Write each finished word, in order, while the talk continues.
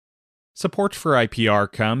Support for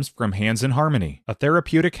IPR comes from Hands in Harmony, a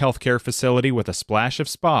therapeutic healthcare facility with a splash of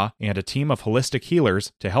spa and a team of holistic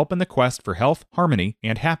healers to help in the quest for health, harmony,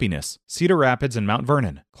 and happiness. Cedar Rapids and Mount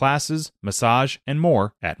Vernon. Classes, massage, and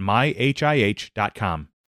more at myhih.com.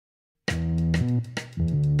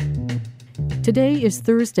 Today is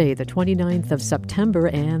Thursday, the 29th of September,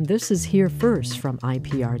 and this is Here First from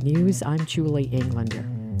IPR News. I'm Julie Englander.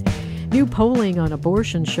 New polling on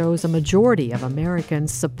abortion shows a majority of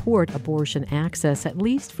Americans support abortion access, at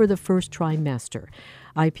least for the first trimester.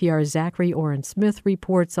 IPR's Zachary Oren-Smith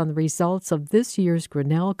reports on the results of this year's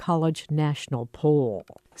Grinnell College National Poll.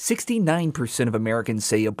 69% of Americans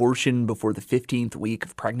say abortion before the 15th week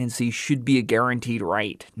of pregnancy should be a guaranteed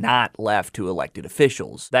right, not left to elected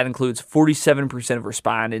officials. That includes 47% of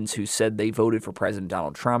respondents who said they voted for President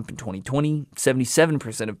Donald Trump in 2020,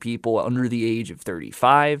 77% of people under the age of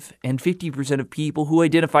 35, and 50% of people who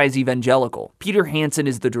identify as evangelical. Peter Hansen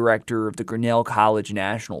is the director of the Grinnell College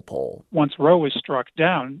National Poll. Once Roe was struck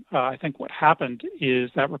down, I think what happened is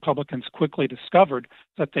that Republicans quickly discovered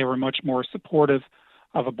that they were much more supportive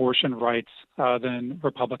of abortion rights than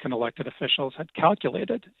Republican elected officials had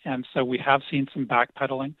calculated. And so we have seen some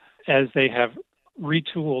backpedaling as they have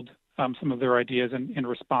retooled some of their ideas in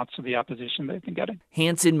response to the opposition they've been getting.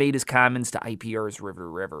 Hansen made his comments to IPR's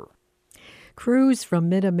River. Crews from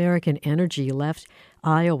Mid-American Energy left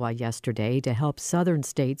Iowa yesterday to help southern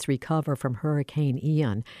states recover from Hurricane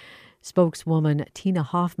Ian. Spokeswoman Tina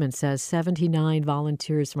Hoffman says 79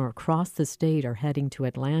 volunteers from across the state are heading to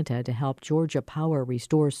Atlanta to help Georgia Power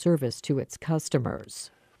restore service to its customers.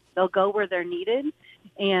 They'll go where they're needed,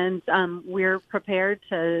 and we're prepared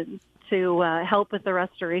to help with the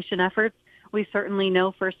restoration efforts. We certainly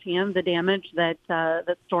know firsthand the damage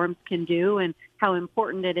that storms can do and how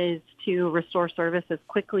important it is to restore service as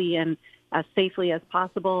quickly and as safely as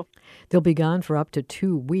possible. They'll be gone for up to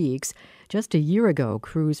 2 weeks. Just a year ago,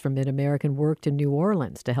 crews from Mid-American worked in New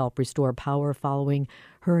Orleans to help restore power following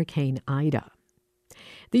Hurricane Ida.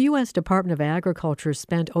 The U.S. Department of Agriculture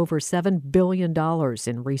spent over $7 billion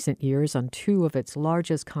in recent years on 2 of its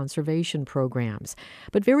largest conservation programs.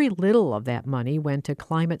 But very little of that money went to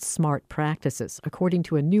climate-smart practices, according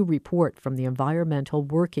to a new report from the Environmental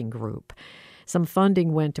Working Group. Some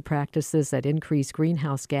funding went to practices that increase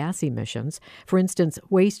greenhouse gas emissions. For instance,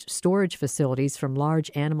 waste storage facilities from large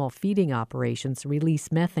animal feeding operations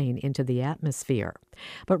release methane into the atmosphere.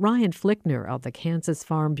 But Ryan Flickner of the Kansas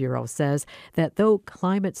Farm Bureau says that though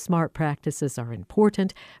climate-smart practices are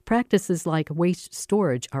important, practices like waste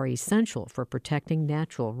storage are essential for protecting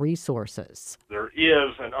natural resources. There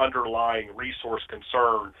is an underlying resource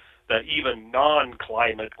concern that even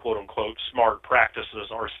non-climate, quote-unquote, smart practices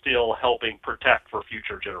are still helping protect for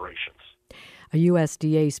future generations. A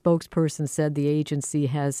USDA spokesperson said the agency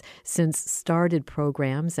has since started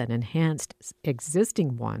programs and enhanced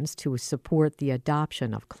existing ones to support the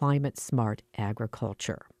adoption of climate-smart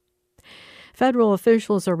agriculture. Federal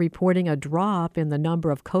officials are reporting a drop in the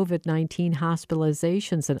number of COVID-19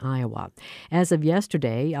 hospitalizations in Iowa. As of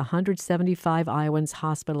yesterday, 175 Iowans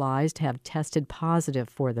hospitalized have tested positive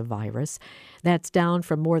for the virus. That's down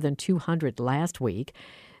from more than 200 last week.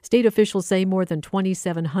 State officials say more than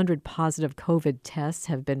 2,700 positive COVID tests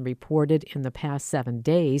have been reported in the past 7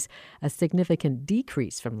 days, a significant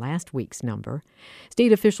decrease from last week's number.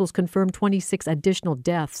 State officials confirmed 26 additional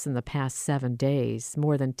deaths in the past 7 days.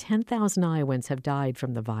 More than 10,000 Iowans have died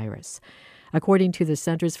from the virus. According to the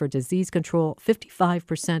Centers for Disease Control,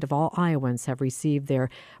 55% of all Iowans have received their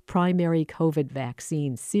primary COVID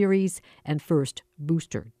vaccine series and first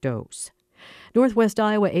booster dose. Northwest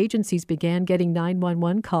Iowa agencies began getting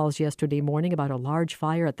 911 calls yesterday morning about a large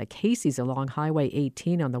fire at the Casey's along Highway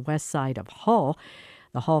 18 on the west side of Hull.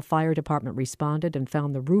 The Hull Fire Department responded and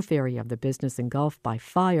found the roof area of the business engulfed by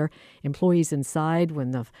fire. Employees inside when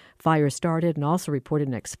the fire started and also reported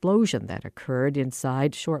an explosion that occurred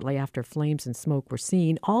inside shortly after flames and smoke were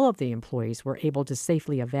seen. All of the employees were able to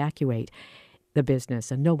safely evacuate the business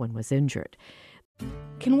and no one was injured.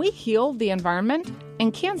 Can we heal the environment?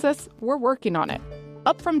 In Kansas, we're working on it.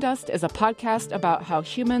 Up From Dust is a podcast about how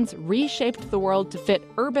humans reshaped the world to fit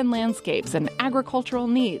urban landscapes and agricultural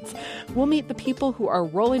needs. We'll meet the people who are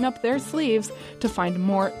rolling up their sleeves to find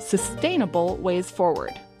more sustainable ways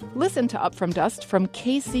forward. Listen to Up From Dust from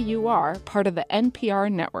KCUR, part of the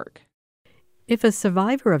NPR network. If a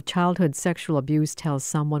survivor of childhood sexual abuse tells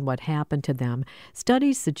someone what happened to them,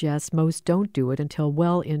 studies suggest most don't do it until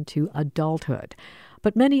well into adulthood.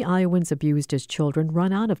 But many Iowans abused as children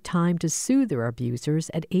run out of time to sue their abusers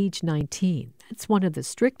at age 19. That's one of the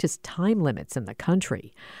strictest time limits in the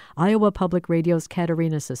country. Iowa Public Radio's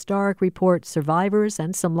Katerina Sestarek reports survivors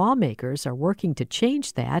and some lawmakers are working to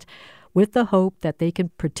change that. with the hope that they can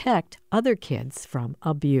protect other kids from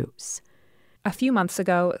abuse. A few months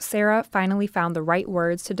ago, Sarah finally found the right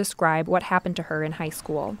words to describe what happened to her in high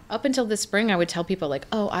school. Up until this spring, I would tell people like,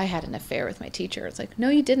 oh, I had an affair with my teacher. It's like, no,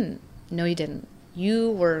 you didn't. No, you didn't.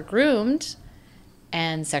 You were groomed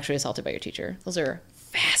and sexually assaulted by your teacher. Those are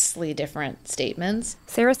vastly different statements.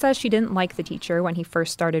 Sarah says she didn't like the teacher when he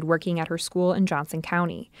first started working at her school in Johnson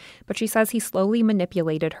County, but she says he slowly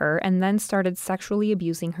manipulated her and then started sexually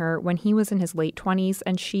abusing her when he was in his late 20s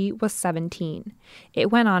and she was 17.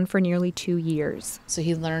 It went on for nearly 2 years. So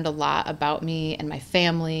he learned a lot about me and my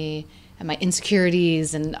family and my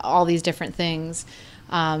insecurities and all these different things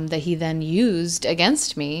that he then used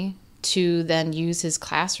against me to then use his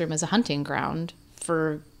classroom as a hunting ground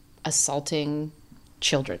for assaulting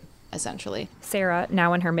children, essentially. Sarah,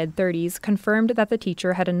 now in her mid-30s, confirmed that the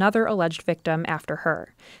teacher had another alleged victim after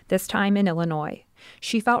her, this time in Illinois.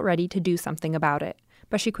 She felt ready to do something about it,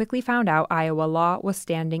 but she quickly found out Iowa law was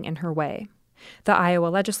standing in her way. The Iowa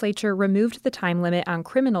legislature removed the time limit on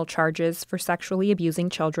criminal charges for sexually abusing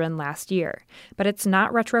children last year, but it's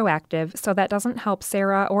not retroactive, so that doesn't help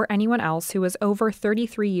Sarah or anyone else who was over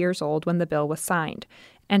 33 years old when the bill was signed,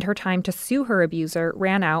 and her time to sue her abuser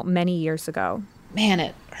ran out many years ago. Man,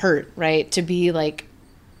 it hurt, right? To be like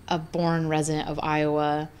a born resident of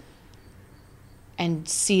Iowa and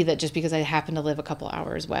see that just because I happen to live a couple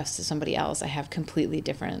hours west of somebody else, I have completely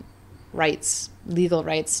different rights, legal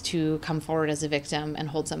rights to come forward as a victim and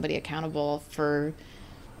hold somebody accountable for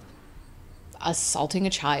assaulting a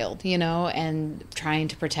child, and trying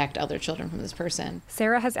to protect other children from this person.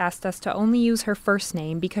 Sarah has asked us to only use her first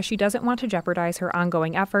name because she doesn't want to jeopardize her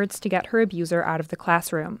ongoing efforts to get her abuser out of the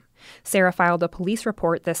classroom. Sarah filed a police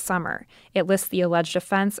report this summer. It lists the alleged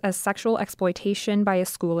offense as sexual exploitation by a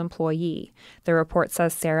school employee. The report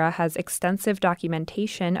says Sarah has extensive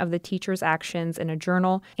documentation of the teacher's actions in a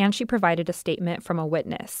journal, and she provided a statement from a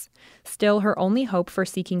witness. Still, her only hope for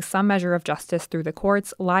seeking some measure of justice through the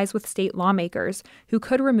courts lies with state lawmakers, who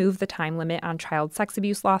could remove the time limit on child sex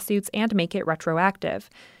abuse lawsuits and make it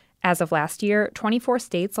retroactive. As of last year, 24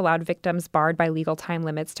 states allowed victims barred by legal time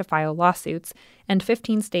limits to file lawsuits, and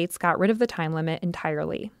 15 states got rid of the time limit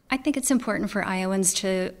entirely. I think it's important for Iowans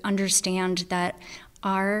to understand that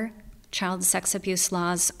our child sex abuse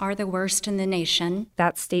laws are the worst in the nation.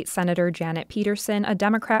 That's State Senator Janet Peterson, a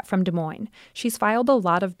Democrat from Des Moines. She's filed a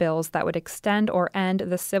lot of bills that would extend or end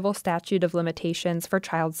the civil statute of limitations for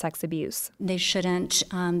child sex abuse. They shouldn't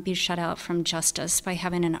be shut out from justice by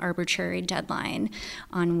having an arbitrary deadline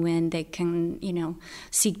on when they can,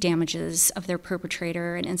 seek damages of their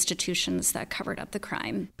perpetrator and institutions that covered up the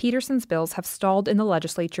crime. Peterson's bills have stalled in the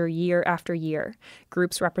legislature year after year.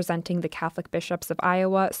 Groups representing the Catholic bishops of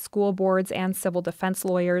Iowa, school boards, and civil defense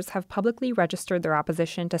lawyers have publicly registered their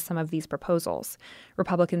opposition to some of these proposals.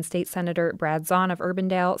 Republican State Senator Brad Zahn of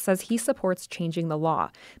Urbandale says he supports changing the law,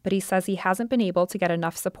 but he says he hasn't been able to get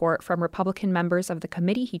enough support from Republican members of the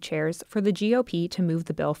committee he chairs for the GOP to move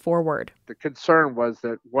the bill forward. The concern was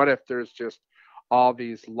that what if there's just all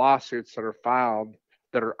these lawsuits that are filed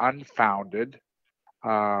that are unfounded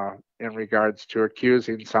in regards to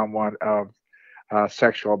accusing someone of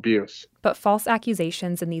sexual abuse. But false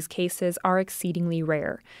accusations in these cases are exceedingly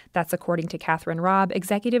rare. That's according to Catherine Robb,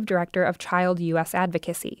 Executive Director of Child U.S.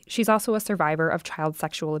 Advocacy. She's also a survivor of child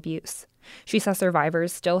sexual abuse. She says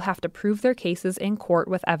survivors still have to prove their cases in court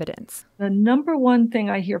with evidence. The number one thing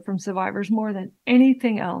I hear from survivors more than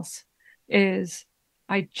anything else is,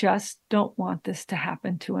 I just don't want this to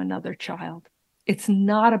happen to another child. It's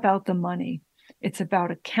not about the money. It's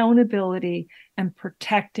about accountability and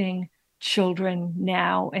protecting children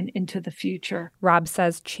now and into the future. Robb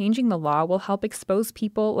says changing the law will help expose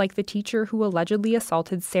people like the teacher who allegedly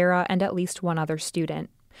assaulted Sarah and at least one other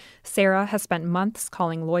student. Sarah has spent months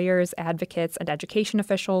calling lawyers, advocates, and education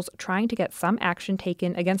officials trying to get some action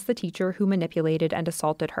taken against the teacher who manipulated and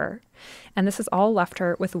assaulted her. And this has all left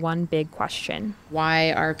her with one big question.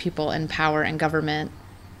 Why are people in power and government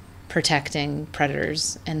protecting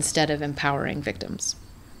predators instead of empowering victims?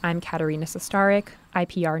 I'm Katerina Sostarek,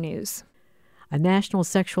 IPR News. A national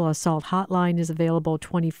sexual assault hotline is available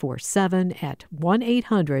 24/7 at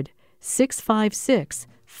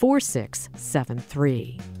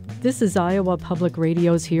 1-800-656-4673. This is Iowa Public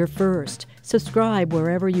Radio's Here First. Subscribe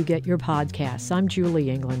wherever you get your podcasts. I'm Julie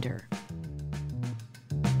Englander.